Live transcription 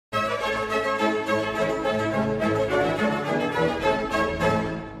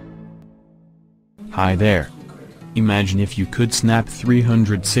Hi there. Imagine if you could snap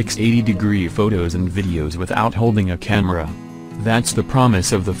 360-degree photos and videos without holding a camera. That's the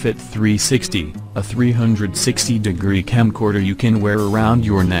promise of the FITT360, a 360-degree camcorder you can wear around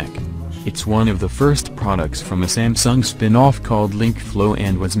your neck. It's one of the first products from a Samsung spin-off called LinkFlow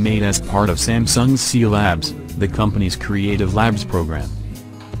and was made as part of Samsung's C Labs, the company's Creative Labs program.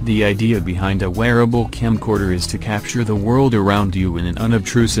 The idea behind a wearable camcorder is to capture the world around you in an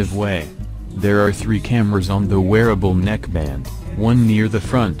unobtrusive way. There are 3 cameras on the wearable neckband, one near the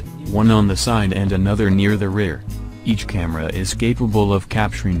front, one on the side and another near the rear. Each camera is capable of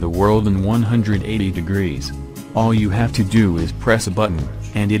capturing the world in 180 degrees. All you have to do is press a button,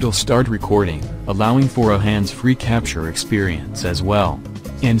 and it'll start recording, allowing for a hands-free capture experience as well.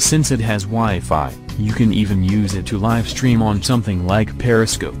 And since it has Wi-Fi, you can even use it to live stream on something like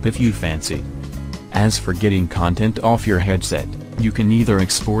Periscope if you fancy. As for getting content off your headset, you can either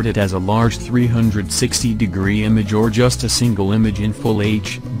export it as a large 360-degree image or just a single image in full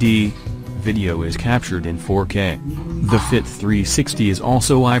HD. Video is captured in 4K. The FITT360 is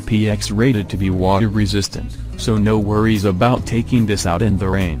also IPX rated to be water resistant, so no worries about taking this out in the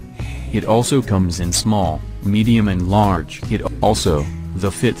rain. It also comes in small, medium and large. The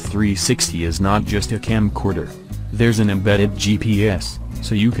FITT360 is not just a camcorder. There's an embedded GPS,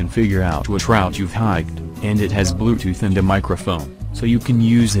 so you can figure out which route you've hiked, and it has Bluetooth and a microphone, so you can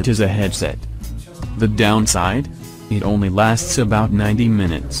use it as a headset. The downside? It only lasts about 90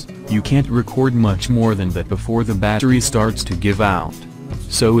 minutes. You can't record much more than that before the battery starts to give out.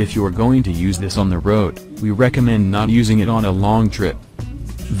 So if you're going to use this on the road, we recommend not using it on a long trip.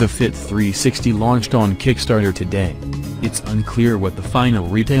 The FITT360 launched on Kickstarter today. It's unclear what the final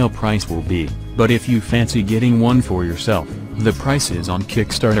retail price will be, but if you fancy getting one for yourself, the prices on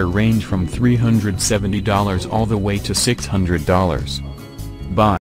Kickstarter range from $370 all the way to $600. Bye.